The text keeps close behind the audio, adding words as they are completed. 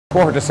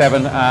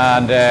7:15,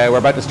 and we're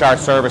about to start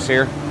service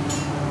here.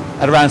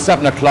 At around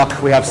 7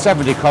 o'clock, we have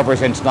 70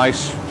 covers in tonight.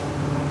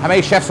 How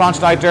many chefs on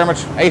tonight,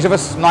 Dermot? 8 of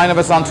us? 9 of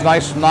us on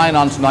tonight? 9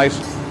 on tonight.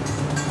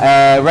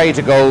 Ready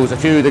to go. There's a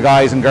few of the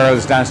guys and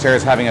girls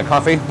downstairs having a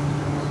coffee.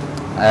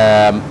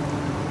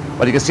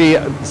 But you can see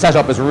the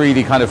setup is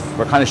really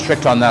we're kind of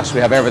strict on that. We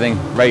have everything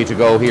ready to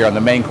go here on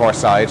the main course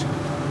side.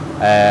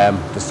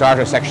 The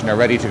starter section are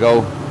ready to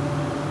go.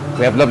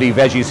 We have lovely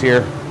veggies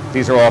here.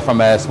 These are all from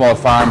a small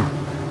farm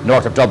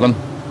north of Dublin.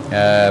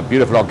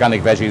 Beautiful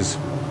organic veggies.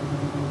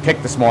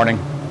 Picked this morning.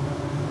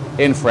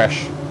 In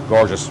fresh.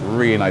 Gorgeous.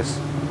 Really nice.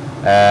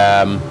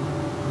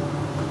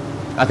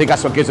 I think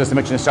that's what gives us the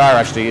Michelin star,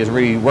 actually, is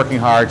really working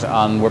hard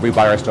on where we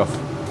buy our stuff.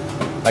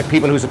 Like,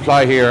 people who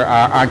supply here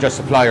aren't just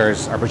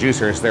suppliers or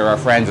producers, they're our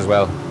friends as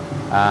well.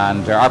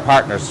 And our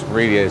partners,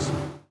 really is.